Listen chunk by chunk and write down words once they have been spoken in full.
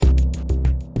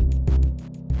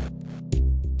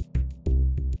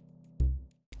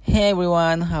Hey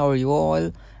everyone, how are you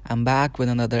all? I'm back with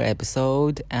another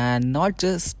episode, and not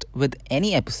just with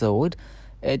any episode,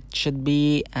 it should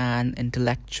be an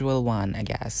intellectual one, I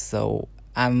guess. So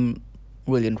I'm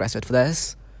really interested for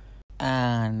this.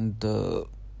 And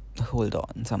hold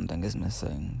on, something is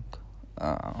missing.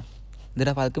 Uh, did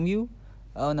I welcome you?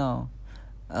 Oh no.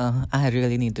 I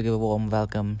really need to give a warm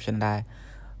welcome, shouldn't I?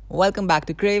 Welcome back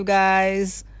to Crave,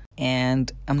 guys.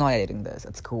 And I'm not editing this.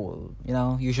 It's cool.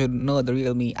 You should know the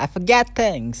real me. I forget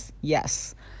things.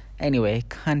 Yes. Anyway,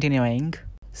 continuing.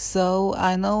 So,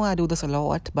 I know I do this a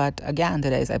lot, but again,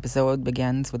 today's episode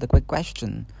begins with a quick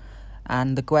question.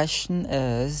 And the question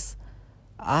is,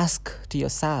 ask to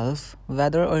yourself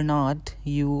whether or not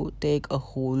you take a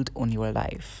hold on your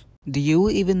life. Do you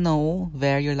even know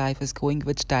where your life is going?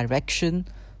 Which direction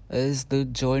is the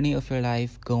journey of your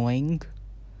life going?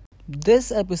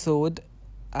 This episode,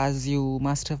 as you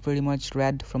must have pretty much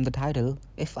read from the title,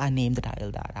 if I name the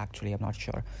title that, actually, I'm not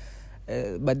sure.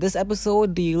 But this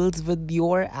episode deals with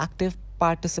your active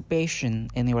participation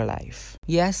in your life.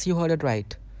 Yes, you heard it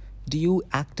right. Do you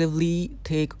actively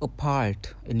take a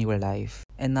part in your life?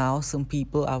 And now some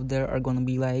people out there are gonna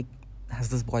be like, has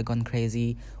this boy gone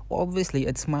crazy? Obviously,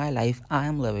 it's my life. I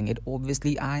am living it.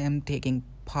 Obviously, I am taking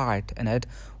part in it.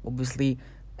 Obviously,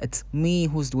 it's me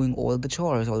who's doing all the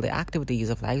chores, all the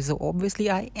activities of life. So obviously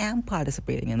I am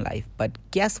participating in life. But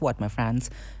guess what, my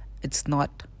friends? It's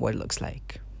not what it looks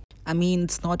like. I mean,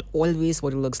 it's not always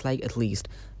what it looks like, at least.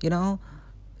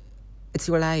 It's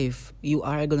your life. You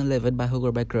are going to live it by hook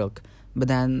or by crook. But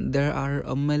then there are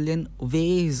a million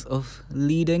ways of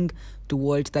leading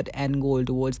towards that end goal,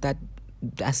 towards that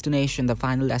destination, the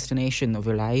final destination of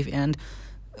your life. And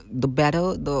the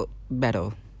better.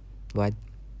 What?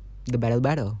 The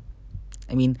better.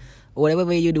 I mean, whatever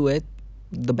way you do it,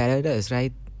 the better it is,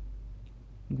 right?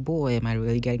 Boy, am I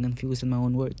really getting confused in my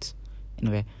own words.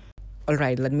 Anyway,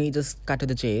 alright, let me just cut to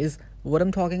the chase. What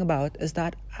I'm talking about is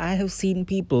that I have seen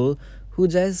people who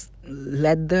just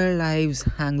let their lives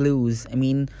hang loose. I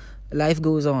mean, life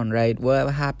goes on, right?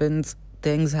 Whatever happens,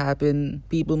 things happen,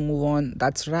 people move on.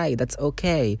 That's right, that's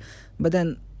okay. But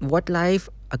then what life,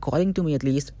 according to me at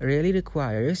least, really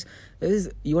requires is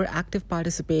your active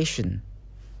participation.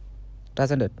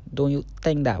 Doesn't it? Don't you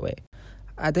think that way?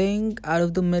 I think out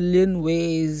of the million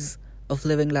ways of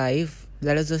living life,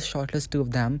 let us just shortlist two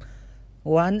of them.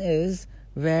 One is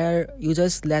where you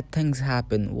just let things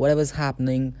happen. Whatever's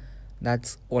happening,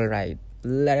 that's alright.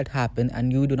 Let it happen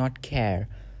and you do not care.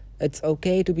 It's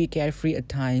okay to be carefree at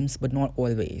times, but not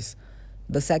always.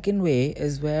 The second way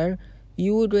is where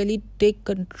you would really take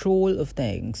control of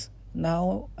things.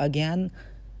 Now, again,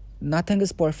 nothing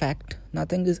is perfect.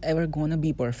 Nothing is ever gonna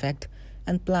be perfect.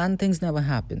 And planned things never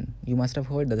happen. You must have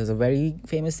heard that there's a very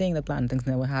famous saying that planned things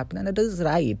never happen. And it is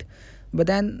right. But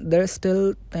then there are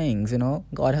still things,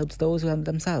 God helps those who help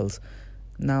themselves.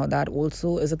 Now, that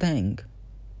also is a thing.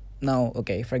 Now,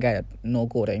 okay, forget it. No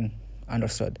quoting.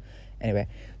 Understood. Anyway,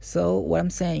 so what I'm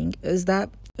saying is that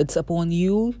it's upon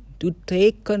you to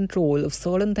take control of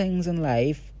certain things in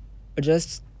life or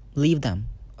just leave them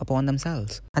upon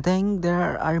themselves. I think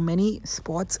there are many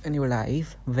spots in your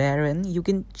life wherein you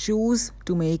can choose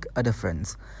to make a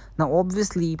difference. Now,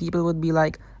 obviously, people would be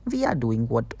like, we are doing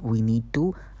what we need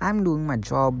to. I'm doing my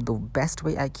job the best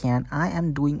way I can. I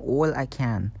am doing all I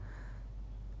can.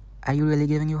 Are you really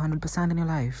giving you 100% in your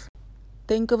life?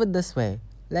 Think of it this way.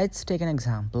 Let's take an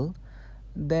example.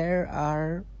 There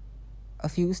are a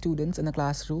few students in a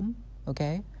classroom,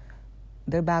 okay?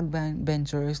 They're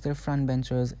backbenchers, they're front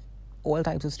benchers. All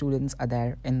types of students are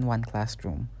there in one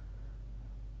classroom.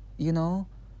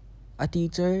 A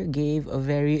teacher gave a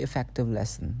very effective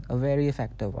lesson, a very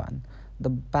effective one. The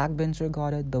backbencher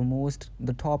got it,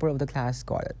 the topper of the class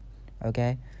got it,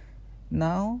 okay?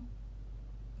 Now,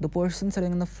 the person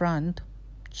sitting in the front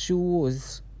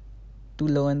chose to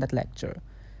learn that lecture.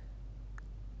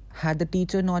 Had the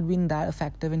teacher not been that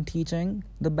effective in teaching,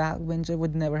 the backbencher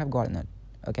would never have gotten it,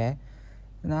 okay?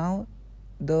 Now,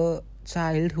 the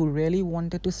child who really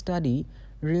wanted to study,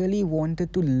 really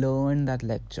wanted to learn that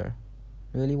lecture,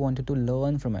 really wanted to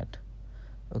learn from it,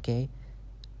 okay?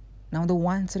 Now, the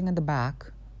one sitting at the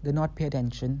back did not pay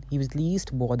attention. He was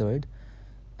least bothered,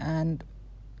 and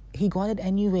he got it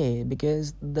anyway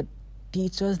because the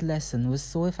teacher's lesson was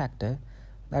so effective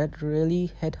that it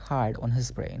really hit hard on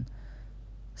his brain.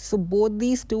 So both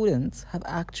these students have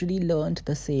actually learned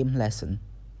the same lesson,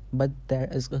 but there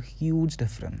is a huge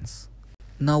difference.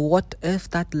 Now, what if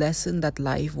that lesson that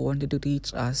life wanted to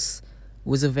teach us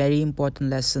was a very important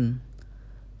lesson,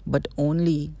 but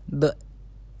only the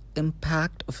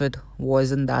impact of it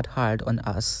wasn't that hard on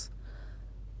us?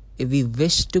 If we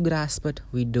wish to grasp it,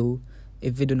 we do.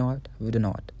 If we do not, we do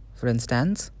not. For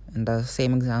instance, in the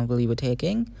same example you were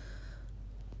taking,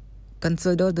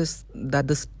 consider this that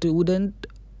the student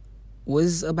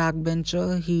was a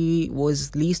backbencher, he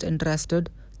was least interested,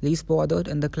 least bothered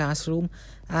in the classroom,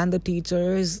 and the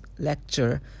teacher's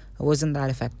lecture wasn't that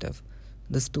effective.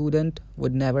 The student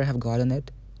would never have gotten it,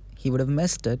 he would have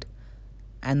missed it,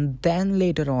 and then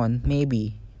later on,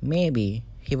 maybe,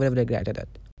 he would have regretted it.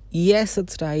 Yes,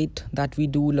 it's right that we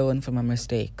do learn from our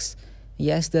mistakes.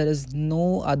 Yes, there is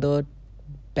no other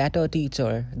better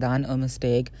teacher than a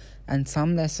mistake, and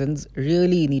some lessons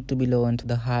really need to be learned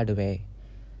the hard way.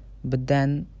 But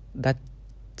then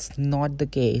that's not the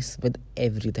case with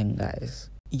everything, guys.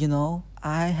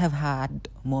 I have had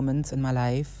moments in my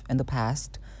life in the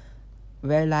past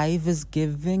where life is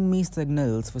giving me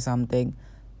signals for something,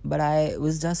 but I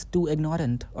was just too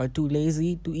ignorant or too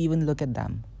lazy to even look at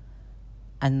them.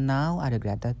 And now I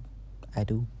regret that. I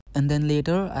do. And then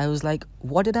later I was like,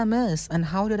 what did I miss and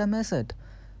how did I miss it?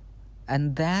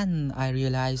 And then I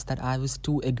realized that I was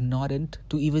too ignorant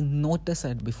to even notice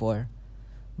it before.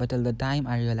 But till the time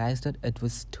I realized it, it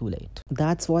was too late.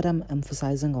 That's what I'm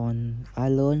emphasizing on. I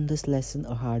learned this lesson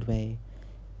a hard way,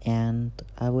 and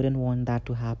I wouldn't want that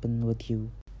to happen with you.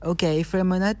 Okay, for a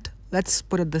minute, let's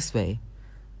put it this way.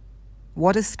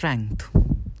 What is strength?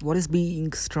 What is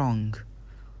being strong?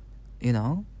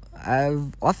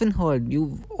 I've often heard,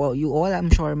 you all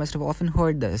I'm sure must have often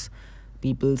heard this.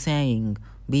 People saying,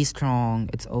 be strong,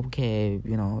 it's okay,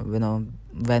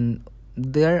 when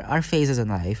there are phases in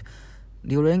life.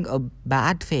 During a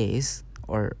bad phase,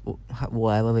 or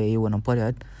whatever way you want to put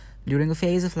it, during a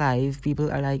phase of life, people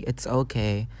are like, it's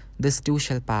okay, this too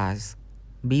shall pass,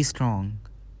 be strong.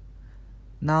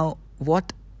 Now,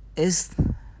 what is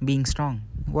being strong?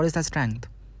 What is that strength?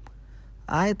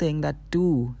 I think that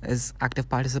too is active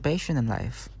participation in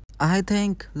life. I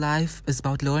think life is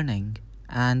about learning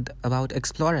and about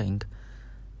exploring.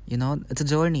 It's a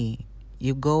journey.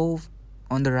 You go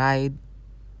on the ride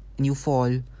and you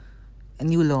fall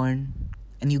and you learn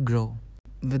and you grow.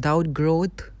 Without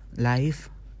growth, life,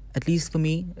 at least for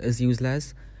me, is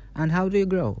useless. And how do you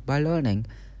grow? By learning.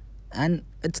 And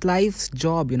it's life's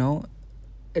job,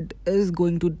 It is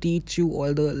going to teach you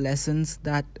all the lessons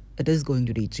that it is going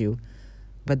to teach you.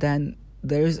 But then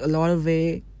there's a lot of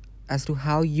way as to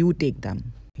how you take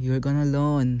them. You're gonna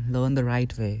learn the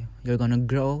right way. You're gonna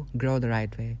grow the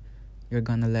right way. You're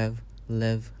gonna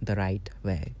live the right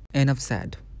way. Enough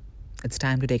said. It's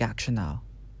time to take action now.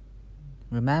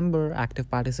 Remember, active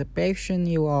participation,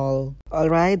 you all.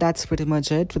 Alright, that's pretty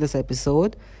much it for this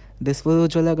episode. This was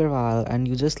Ujjwal Agarwal, and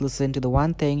you just listened to the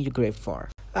one thing you craved for.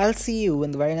 I'll see you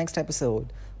in the very next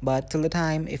episode. But till the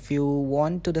time, if you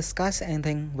want to discuss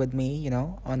anything with me,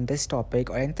 on this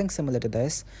topic or anything similar to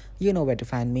this, you know where to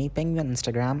find me. Ping me on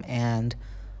Instagram and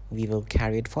we will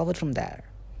carry it forward from there.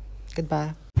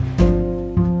 Goodbye.